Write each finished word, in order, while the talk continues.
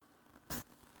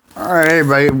Alright,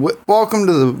 everybody, welcome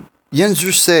to the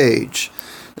Yinzer Sage.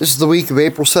 This is the week of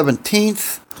April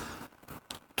 17th,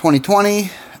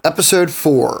 2020, episode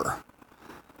 4.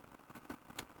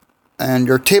 And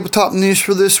your tabletop news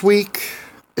for this week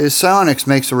is Psionics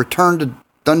makes a return to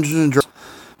Dungeons & Dragons.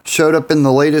 Showed up in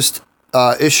the latest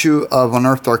issue of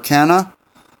Unearthed Arcana.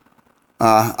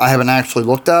 I haven't actually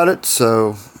looked at it,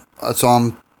 so that's all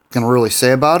I'm going to really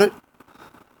say about it.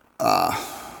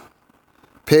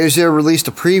 Paizo released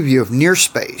a preview of Near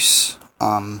Space.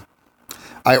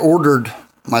 I ordered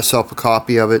myself a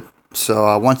copy of it,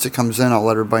 so once it comes in, I'll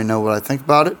let everybody know what I think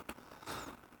about it.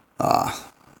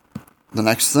 The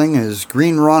next thing is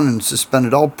Green Run and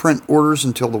suspended all print orders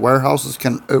until the warehouses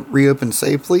can reopen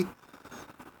safely.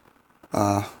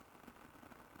 Geppy,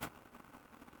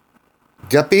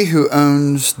 who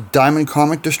owns Diamond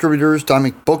Comic Distributors,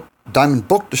 Diamond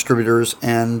Book Distributors,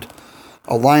 and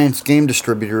Alliance Game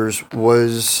Distributors,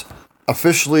 was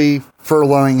officially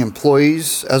furloughing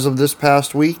employees as of this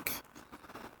past week.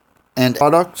 And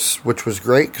products, which was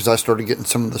great because I started getting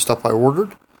some of the stuff I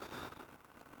ordered.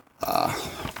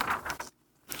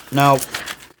 Now,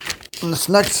 this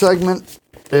next segment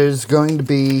is going to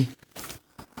be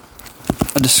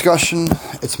a discussion,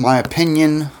 it's my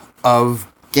opinion, of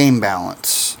game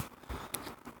balance.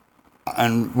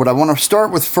 And what I want to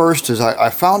start with first is I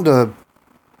found a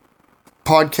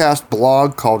podcast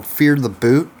blog called Fear the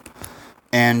Boot,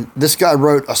 and this guy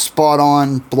wrote a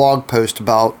spot-on blog post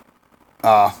about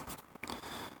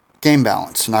game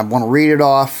balance, and I want to read it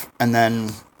off and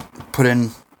then put in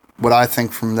what I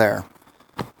think from there.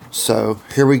 So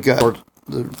here we go.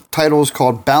 The title is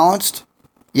called Balanced.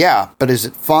 Yeah, but is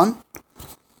it fun?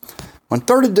 When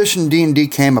 3rd edition D&D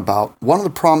came about, one of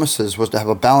the promises was to have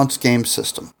a balanced game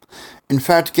system. In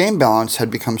fact, game balance had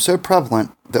become so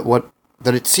prevalent that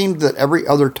it seemed that every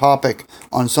other topic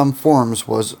on some forums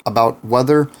was about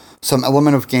whether some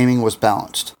element of gaming was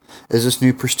balanced. Is this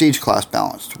new prestige class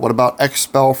balanced? What about X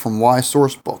spell from Y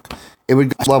sourcebook? It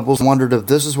would go to levels and wondered if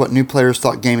this is what new players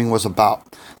thought gaming was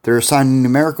about. They're assigning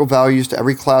numerical values to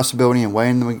every class ability and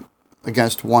weighing them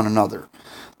against one another.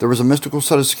 There was a mystical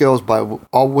set of skills by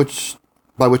which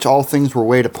all things were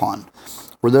weighed upon.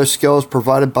 Were those skills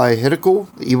provided by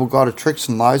Hidakul, the evil god of tricks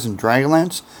and lies in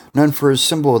Dragonlance, known for his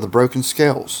symbol of the broken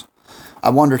scales? I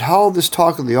wondered how all this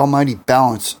talk of the almighty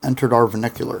balance entered our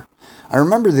vernacular. I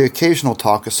remember the occasional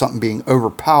talk of something being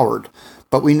overpowered,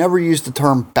 but we never used the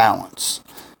term balance.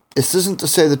 This isn't to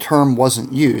say the term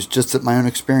wasn't used, just that my own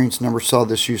experience never saw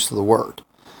this use of the word.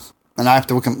 And I have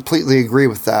to completely agree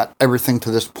with that, everything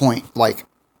to this point. Like,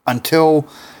 until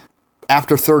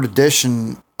after 3rd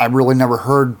edition, I really never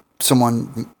heard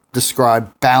someone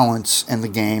describe balance in the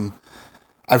game.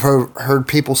 I've heard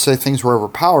people say things were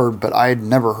overpowered, but I had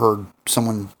never heard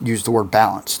someone use the word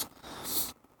balanced.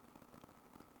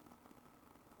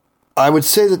 I would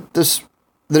say that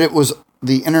it was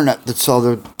the internet that saw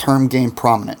the term gain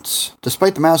prominence.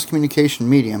 Despite the mass communication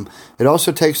medium, it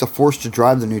also takes a force to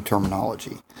drive the new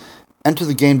terminology. Enter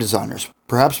the game designers,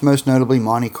 perhaps most notably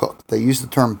Monty Cook. They use the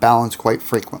term balance quite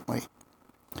frequently.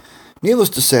 Needless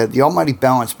to say, the almighty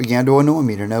balance began to annoy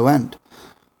me to no end.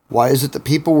 Why is it that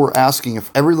people were asking if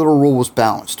every little rule was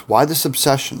balanced? Why this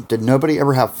obsession? Did nobody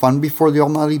ever have fun before the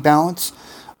almighty balance?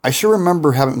 I sure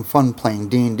remember having fun playing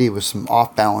D&D with some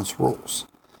off-balance rules.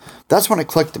 That's when it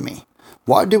clicked to me.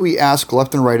 Why do we ask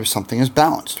left and right if something is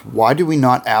balanced? Why do we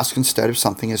not ask instead if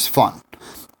something is fun?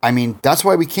 I mean, that's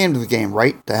why we came to the game,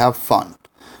 right? To have fun.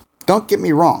 Don't get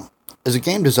me wrong. As a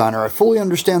game designer, I fully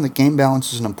understand that game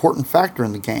balance is an important factor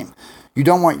in the game. You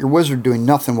don't want your wizard doing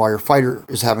nothing while your fighter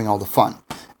is having all the fun.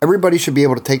 Everybody should be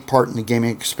able to take part in the gaming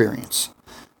experience.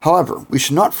 However, we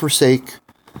should not forsake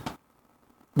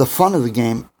the fun of the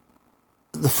game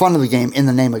in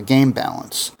the name of game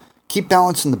balance. Keep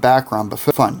balance in the background, but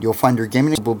for fun. You'll find your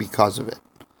gaming enjoyable because of it.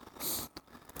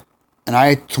 And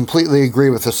I completely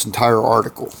agree with this entire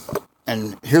article.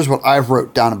 And here's what I've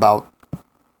wrote down about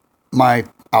my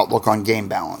outlook on game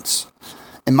balance.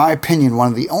 In my opinion, one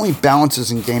of the only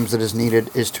balances in games that is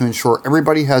needed is to ensure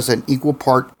everybody has an equal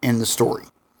part in the story.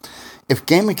 If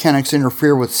game mechanics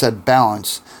interfere with said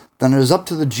balance, then it is up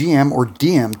to the GM or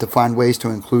DM to find ways to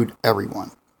include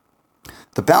everyone.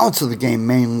 The balance of the game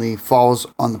mainly falls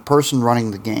on the person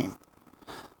running the game.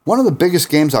 One of the biggest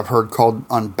games I've heard called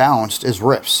unbalanced is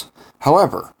Rifts.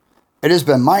 However, it has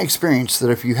been my experience that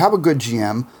if you have a good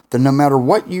GM, then no matter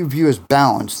what you view as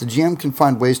balanced, the GM can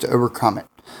find ways to overcome it.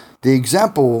 The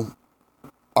example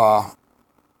that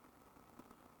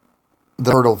I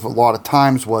heard of a lot of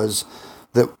times was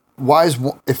that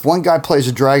if one guy plays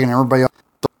a dragon and everybody else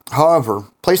However,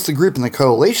 place the group in the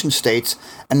coalition states,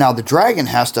 and now the dragon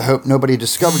has to hope nobody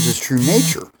discovers his true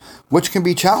nature, which can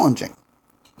be challenging,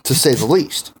 to say the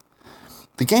least.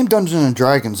 The game Dungeons &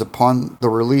 Dragons, upon the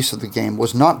release of the game,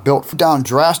 was not built down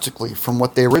drastically from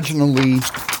what they originally...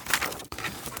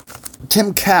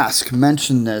 Tim Kask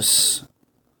mentioned this.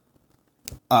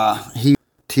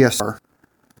 TSR.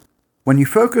 When you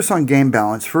focus on game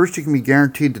balance, first you can be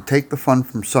guaranteed to take the fun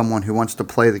from someone who wants to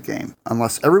play the game,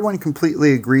 unless everyone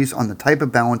completely agrees on the type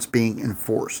of balance being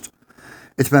enforced.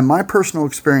 It's been my personal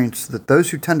experience that those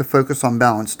who tend to focus on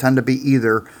balance tend to be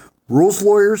either rules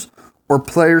lawyers or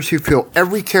players who feel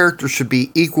every character should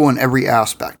be equal in every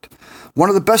aspect. One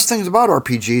of the best things about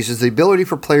RPGs is the ability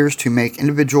for players to make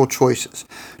individual choices.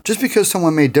 Just because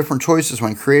someone made different choices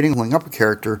when creating and leveling up a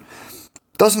character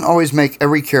doesn't always make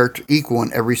every character equal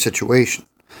in every situation.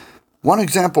 One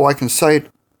example I can cite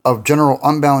of general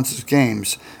unbalanced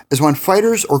games is when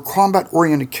fighters or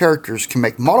combat-oriented characters can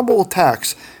make multiple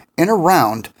attacks in a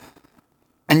round,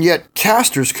 and yet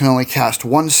casters can only cast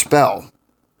one spell,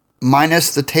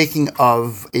 minus the taking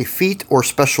of a feat or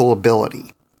special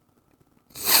ability.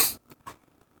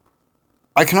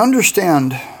 I can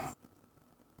understand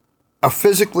a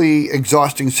physically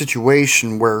exhausting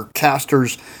situation where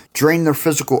casters drain their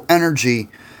physical energy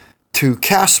to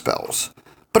cast spells.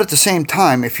 But at the same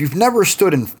time, if you've never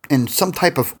stood in some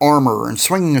type of armor and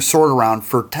swinging a sword around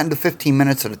for 10 to 15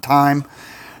 minutes at a time,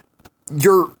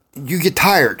 you get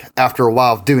tired after a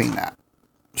while of doing that.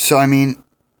 So, I mean,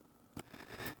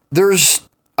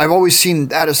 I've always seen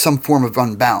that as some form of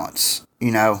unbalance,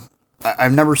 you know.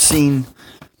 I've never seen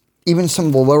even some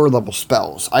of the lower level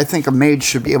spells. I think a mage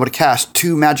should be able to cast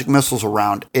 2 magic missiles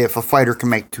around if a fighter can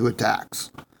make 2 attacks,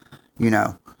 you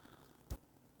know.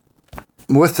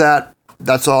 With that,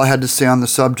 that's all I had to say on the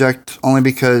subject, only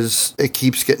because it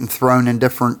keeps getting thrown in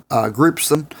different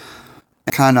groups and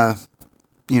kind of,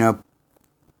 you know,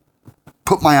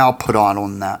 put my output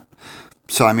on that.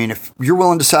 So, I mean, if you're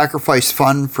willing to sacrifice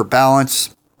fun for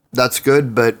balance, that's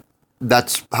good, but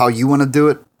that's how you want to do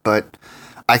it. But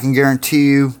I can guarantee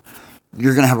you,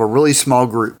 you're going to have a really small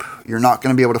group. You're not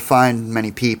going to be able to find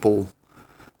many people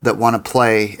that want to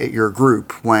play at your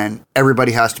group when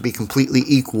everybody has to be completely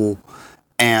equal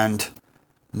and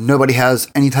nobody has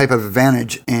any type of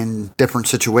advantage in different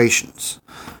situations.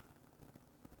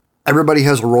 Everybody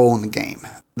has a role in the game.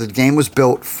 The game was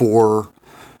built for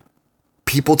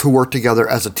people to work together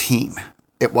as a team.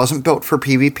 It wasn't built for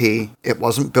PvP. It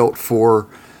wasn't built for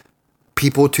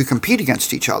people to compete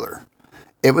against each other.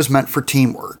 It was meant for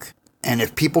teamwork. And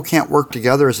if people can't work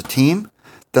together as a team,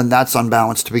 then that's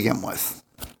unbalanced to begin with.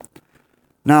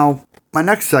 Now, my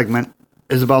next segment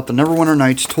is about the Neverwinter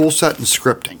Nights toolset and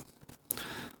scripting.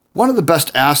 One of the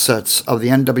best assets of the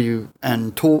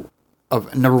NWN tool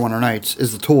of Neverwinter Nights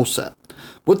is the toolset.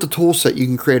 With the toolset, you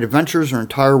can create adventures or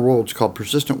entire worlds called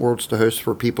persistent worlds to host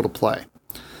for people to play.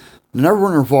 The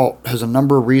Neverwinter Vault has a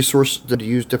number of resources that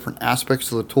use different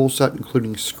aspects of the toolset,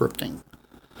 including scripting.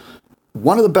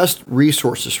 One of the best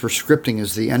resources for scripting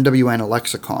is the NWN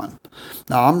Lexicon.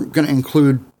 Now, I'm going to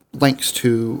include links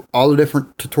to all the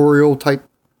different tutorial type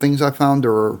things I found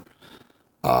or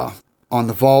on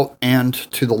the Vault and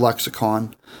to the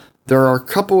Lexicon. There are a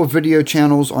couple of video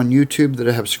channels on YouTube that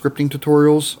have scripting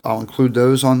tutorials. I'll include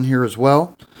those on here as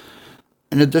well.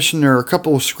 In addition, there are a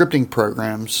couple of scripting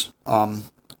programs.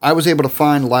 I was able to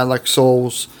find Lilac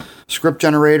Soul's script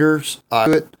generators,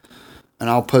 and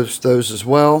I'll post those as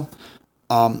well.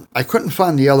 I couldn't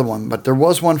find the other one, but there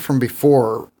was one from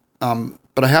before.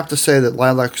 But I have to say that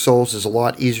Lilac Souls is a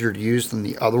lot easier to use than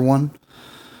the other one.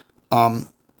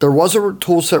 There was a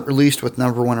toolset released with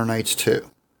Neverwinter Nights 2.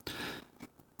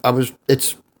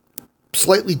 It's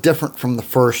slightly different from the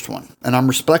first one, and I'm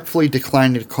respectfully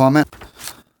declining to comment.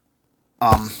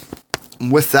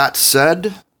 With that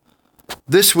said,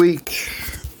 this week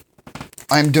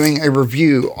I'm doing a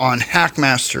review on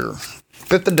Hackmaster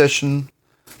 5th edition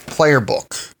player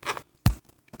book.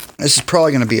 This is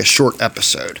probably going to be a short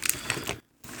episode,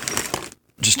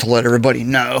 just to let everybody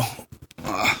know.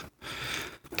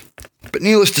 But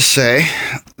needless to say,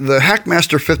 the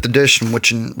Hackmaster 5th edition,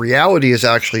 which in reality is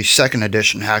actually 2nd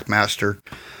edition Hackmaster,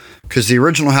 because the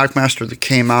original Hackmaster that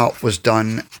came out was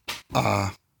done,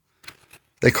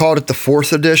 they called it the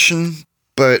 4th edition,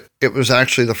 but it was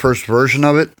actually the first version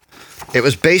of it. It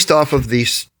was based off of the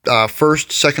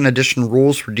first 2nd edition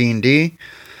rules for D&D,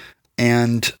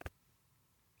 and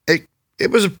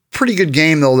it was a pretty good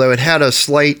game, although it had a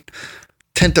slight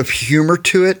tint of humor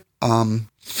to it.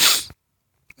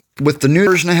 With the new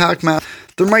version of Hackmaster,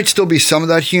 there might still be some of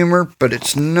that humor, but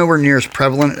it's nowhere near as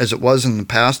prevalent as it was in the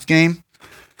past game.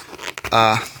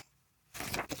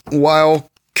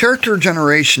 While character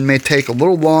generation may take a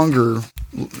little longer,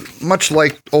 much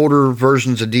like older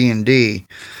versions of D&D.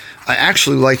 I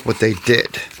actually like what they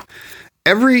did.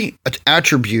 Every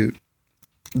attribute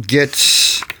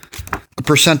gets a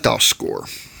percentile score.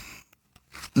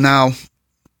 Now,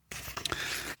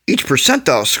 each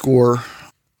percentile score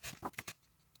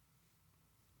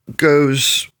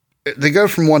they go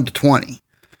from 1 to 20.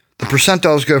 The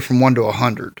percentiles go from 1 to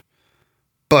 100.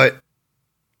 But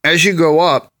as you go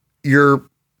up, your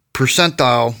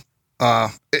percentile,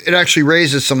 it actually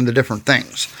raises some of the different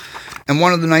things. And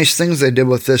one of the nice things they did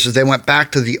with this is they went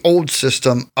back to the old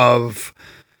system of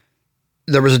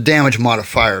there was a damage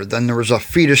modifier, then there was a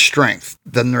feat of strength,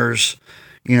 then there's,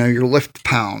 your lift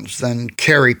pounds, then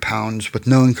carry pounds with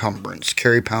no encumbrance,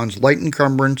 carry pounds light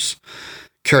encumbrance,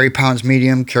 carry pounds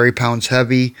medium, carry pounds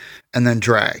heavy, and then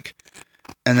drag.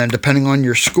 And then depending on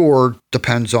your score,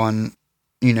 depends on,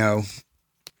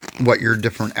 what your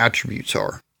different attributes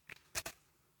are.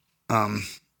 And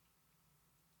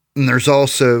there's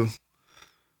also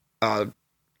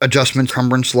adjustment,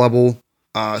 encumbrance level,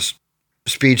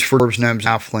 speech for dwarves, gnomes,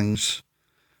 halflings.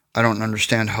 I don't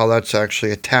understand how that's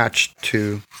actually attached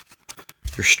to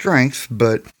your strength,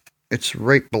 but it's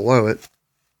right below it.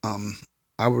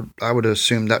 I would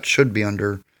assume that should be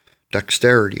under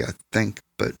dexterity, I think,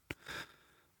 but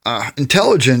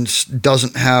intelligence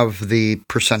doesn't have the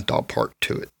percentile part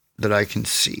to it that I can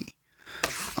see.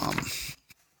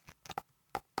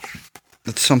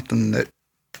 It's something that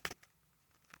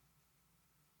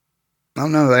I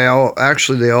don't know. They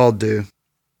all do.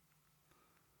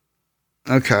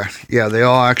 Okay, yeah, they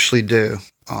all actually do.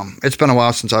 It's been a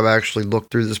while since I've actually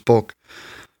looked through this book.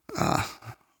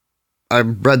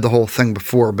 I've read the whole thing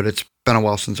before, but it's been a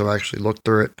while since I've actually looked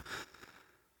through it.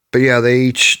 But yeah, they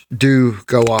each do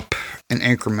go up in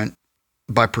increment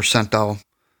by percentile.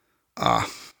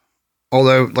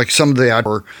 Although, like some of the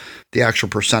actual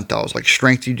percentiles, like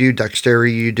strength you do,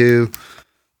 dexterity you do,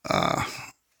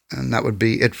 and that would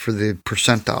be it for the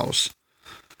percentiles.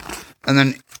 And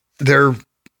then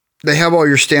they have all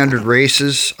your standard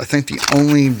races. I think the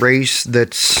only race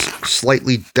that's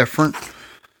slightly different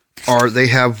they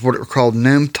have what are called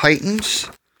Gnome Titans,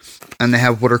 and they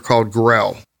have what are called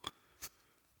Grell.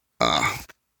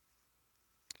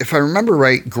 If I remember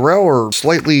right, Grell are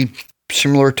slightly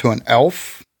similar to an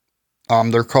elf.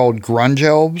 They're called Grunge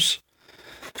Elves.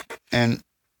 And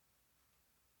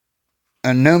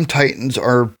Gnome Titans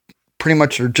are pretty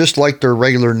much just like their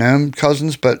regular gnome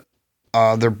cousins, but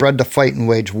they're bred to fight and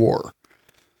wage war.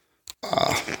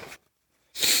 And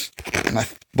I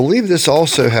believe this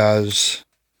also has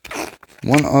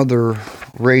one other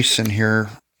race in here.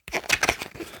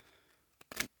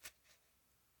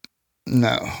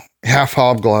 No. Half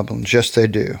hobgoblins. Yes, they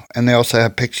do. And they also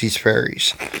have pixies,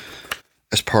 fairies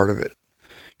as part of it.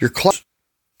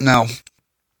 Now,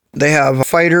 they have a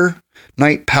fighter,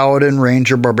 knight, paladin,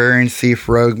 ranger, barbarian, thief,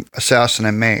 rogue, assassin,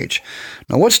 and mage.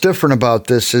 Now, what's different about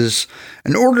this is,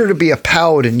 in order to be a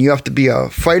paladin, you have to be a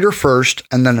fighter first,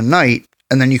 and then a knight,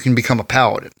 and then you can become a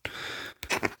paladin.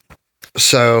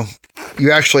 So,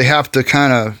 you actually have to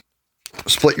kind of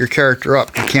split your character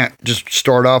up. You can't just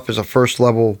start off as a first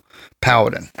level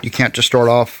paladin. You can't just start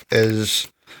off as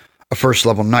a first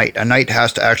level knight. A knight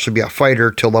has to actually be a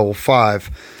fighter till level 5,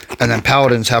 and then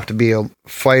paladins have to be a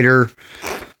fighter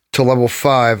to level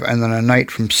 5, and then a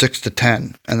knight from 6 to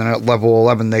 10, and then at level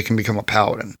 11 they can become a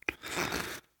paladin.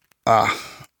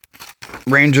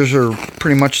 Rangers are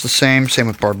pretty much the same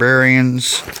with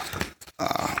barbarians,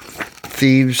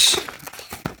 thieves,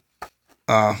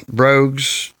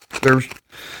 rogues. There's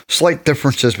slight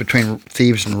differences between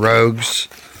thieves and rogues.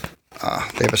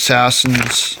 They have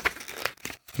assassins,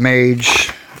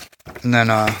 mage, and then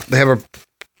they have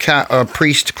a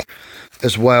priest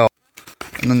as well.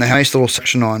 And then they have a nice little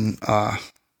section on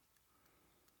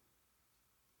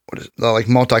like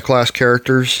multi-class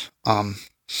characters.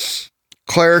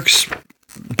 Clerics,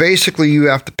 basically you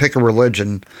have to pick a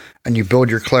religion and you build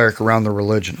your cleric around the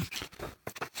religion.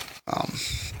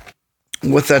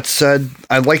 With that said,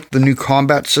 I like the new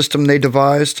combat system they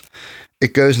devised.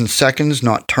 It goes in seconds,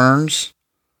 not turns.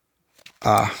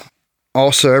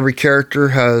 Also, every character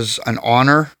has an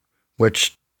honor,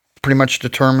 which pretty much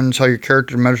determines how your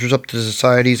character measures up to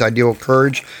society's ideal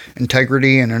courage,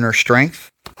 integrity, and inner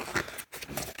strength.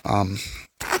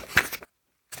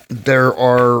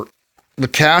 The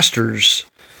casters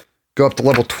go up to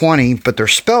level 20, but their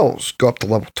spells go up to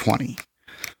level 20.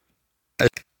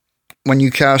 When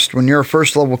you're a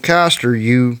first level caster,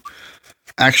 you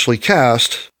actually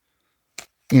cast,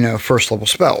 first level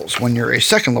spells. When you're a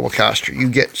second level caster, you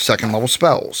get second level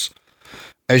spells.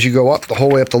 As you go up the whole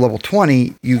way up to level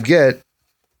 20, you get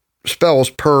spells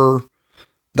per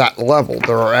that level.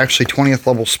 There are actually 20th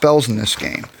level spells in this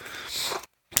game,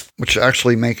 which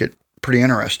actually make it pretty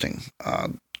interesting.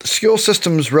 The skill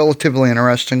system is relatively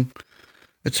interesting.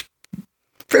 It's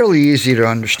fairly easy to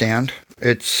understand.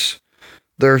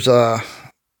 There's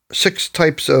 6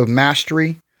 types of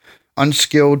mastery,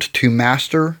 unskilled to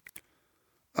master.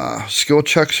 Skill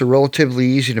checks are relatively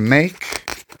easy to make.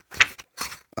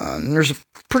 And there's a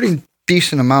pretty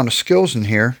decent amount of skills in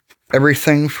here.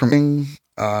 Everything from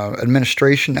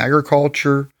administration,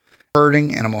 agriculture,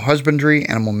 herding, animal husbandry,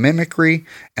 animal mimicry,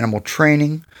 animal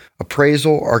training,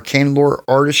 appraisal, arcane lore,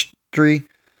 artistry,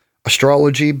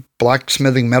 astrology,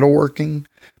 blacksmithing, metalworking,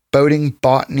 boating,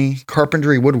 botany,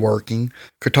 carpentry, woodworking,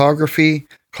 cartography,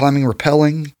 climbing,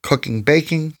 rappelling, cooking,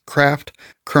 baking, craft,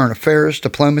 current affairs,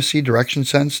 diplomacy, direction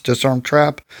sense, disarm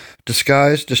trap,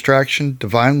 disguise, distraction,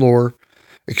 divine lore,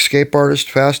 escape artist,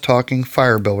 fast talking,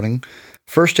 fire building,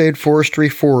 first aid, forestry,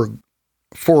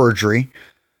 forgery,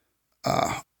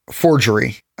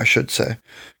 I should say,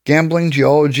 gambling,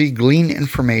 geology, glean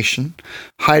information,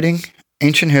 hiding,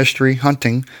 ancient history,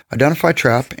 hunting, identify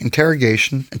trap,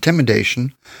 interrogation,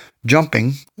 intimidation,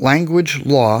 jumping, language,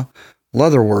 law,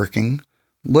 leatherworking,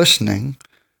 listening,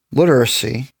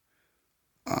 literacy,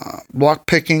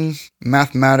 lockpicking,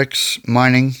 mathematics,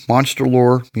 mining, monster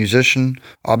lore, musician,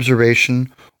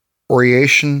 observation,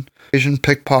 orientation, vision,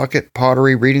 pickpocket,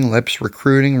 pottery, reading lips,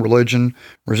 recruiting, religion,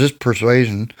 resist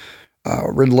persuasion,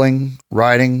 riddling,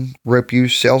 riding, rope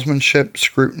use, salesmanship,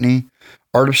 scrutiny,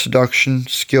 art of seduction,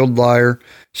 skilled liar,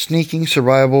 sneaking,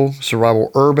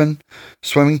 survival urban,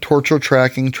 swimming, torture,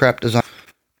 tracking, trap design.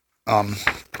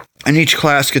 And each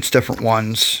class gets different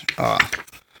ones,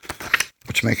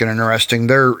 which make it interesting.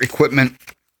 Their equipment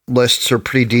lists are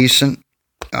pretty decent.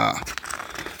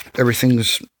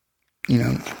 Everything's,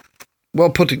 well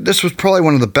put. This was probably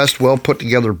one of the best well put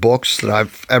together books that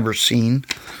I've ever seen.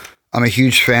 I'm a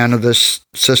huge fan of this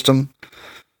system.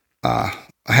 I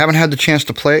haven't had the chance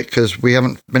to play it because we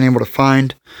haven't been able to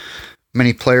find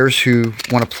many players who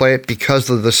want to play it because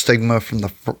of the stigma from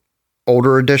the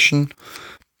older edition.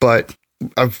 But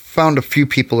I've found a few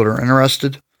people that are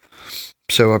interested.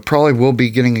 So I probably will be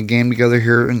getting a game together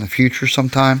here in the future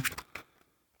sometime.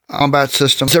 Combat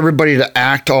system. It's everybody to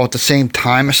act all at the same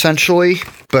time, essentially.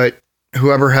 But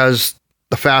whoever has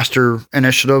the faster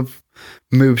initiative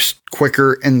moves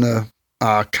quicker in the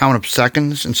count of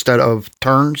seconds instead of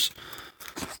turns.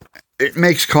 It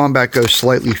makes combat go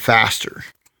slightly faster.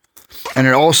 And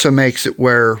it also makes it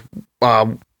where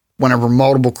whenever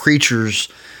multiple creatures,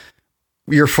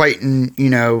 you're fighting,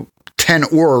 10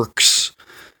 orcs,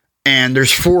 and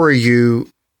there's 4 of you,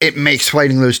 it makes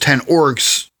fighting those 10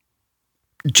 orcs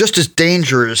just as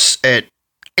dangerous at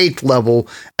 8th level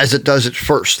as it does at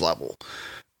 1st level.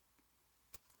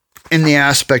 In the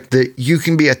aspect that you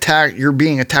can be attacked, you're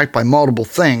being attacked by multiple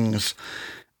things.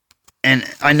 And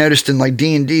I noticed in like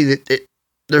D&D that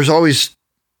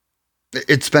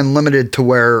it's been limited to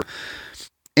where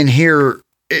in here,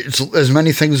 it's as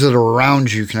many things that are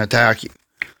around you can attack you.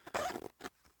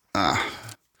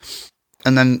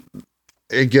 And then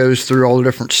it goes through all the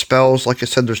different spells. Like I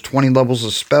said, there's 20 levels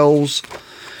of spells.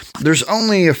 There's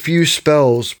only a few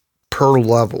spells per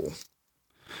level.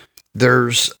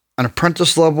 There's an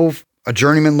apprentice level, a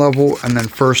journeyman level, and then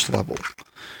first level.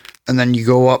 And then you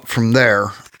go up from there.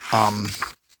 And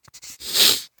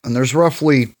there's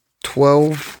roughly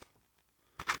 12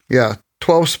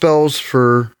 spells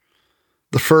for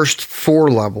the first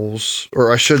 4 levels,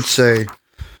 or I should say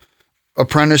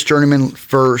apprentice, journeyman,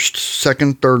 first,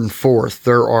 second, third, and fourth.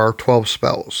 There are 12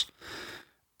 spells.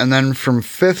 And then from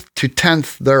 5th to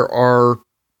 10th, there are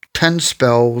 10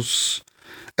 spells,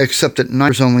 except at 9th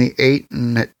there's only 8,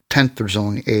 and at 10th there's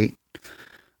only 8.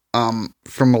 From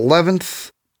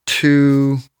 11th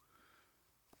to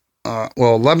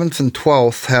 11th and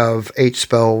 12th have 8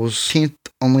 spells. 13th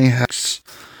only has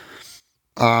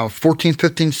 14th,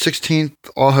 15th, 16th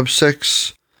all have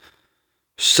 6.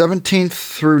 17th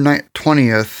through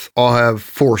 20th all have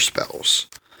 4 spells.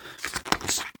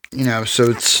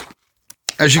 So it's,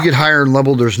 as you get higher in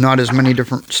level, there's not as many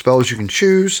different spells you can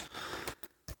choose.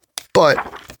 But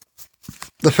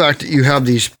the fact that you have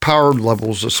these powered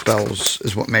levels of spells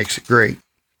is what makes it great.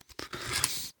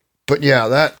 But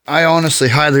yeah, I honestly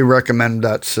highly recommend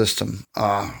that system.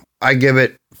 I give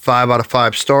it 5 out of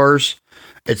 5 stars.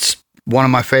 It's one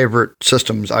of my favorite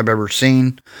systems I've ever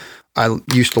seen. I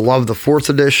used to love the 4th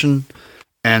edition,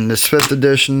 and this 5th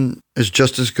edition is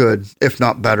just as good, if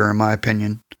not better, in my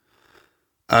opinion.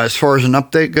 As far as an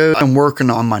update goes, I'm working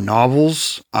on my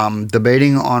novels. I'm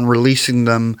debating on releasing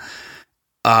them,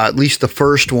 at least the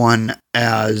first one,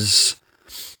 as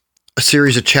a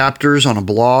series of chapters on a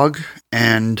blog,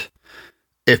 and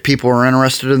if people are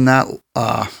interested in that,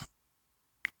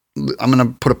 I'm going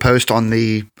to put a post on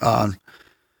the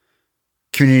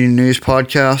Community News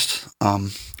podcast.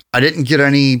 I didn't get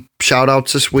any shout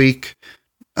outs this week.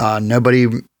 Nobody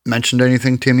mentioned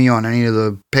anything to me on any of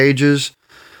the pages.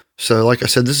 So like I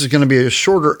said, this is going to be a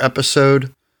shorter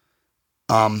episode.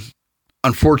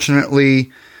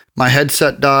 Unfortunately, my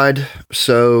headset died,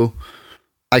 so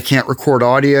I can't record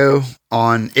audio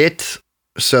on it.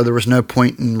 So there was no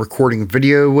point in recording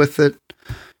video with it.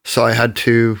 So I had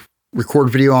to record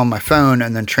video on my phone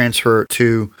and then transfer it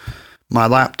to my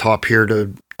laptop here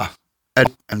to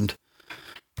edit and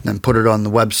then put it on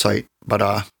the website. But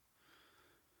I'm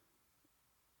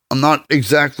not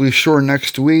exactly sure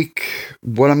next week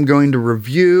what I'm going to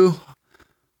review.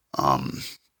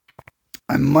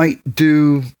 I might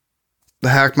do the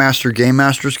Hackmaster Game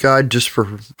Master's Guide just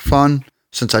for fun,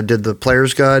 since I did the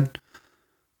Player's Guide.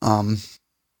 I'm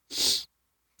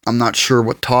not sure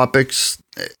what topics.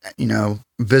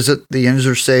 Visit the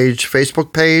Yinzer Sage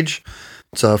Facebook page.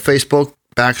 It's Facebook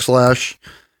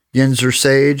 /Yinzer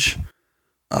Sage,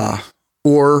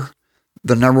 or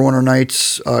the Neverwinter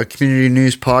Nights Community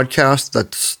News Podcast.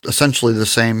 That's essentially the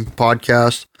same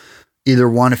podcast. Either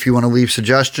one, if you want to leave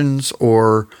suggestions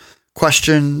or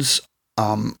questions.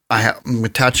 I'm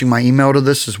attaching my email to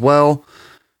this as well,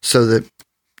 so that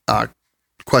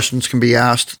questions can be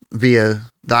asked via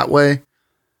that way.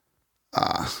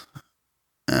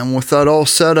 And with that all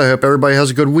said, I hope everybody has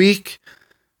a good week,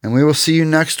 and we will see you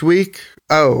next week.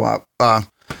 I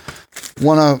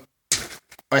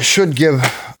should give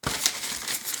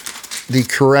the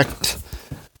correct,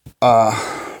 what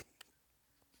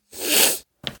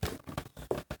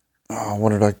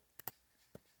did I,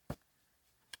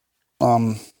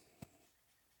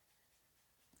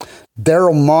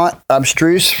 Daryl Mott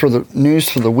Abstruse for the news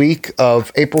for the week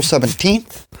of April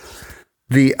 17th.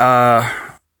 The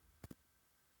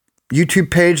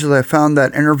YouTube page that I found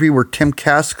that interview where Tim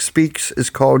Kask speaks is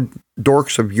called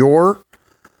Dorks of Yore.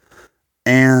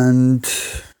 And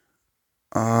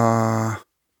Dan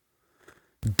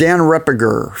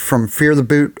Reppiger from Fear the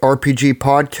Boot RPG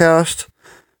podcast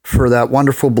for that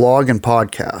wonderful blog and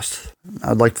podcast.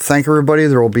 I'd like to thank everybody.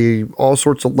 There will be all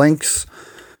sorts of links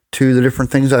to the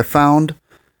different things I found.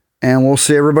 And we'll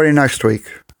see everybody next week.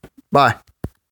 Bye.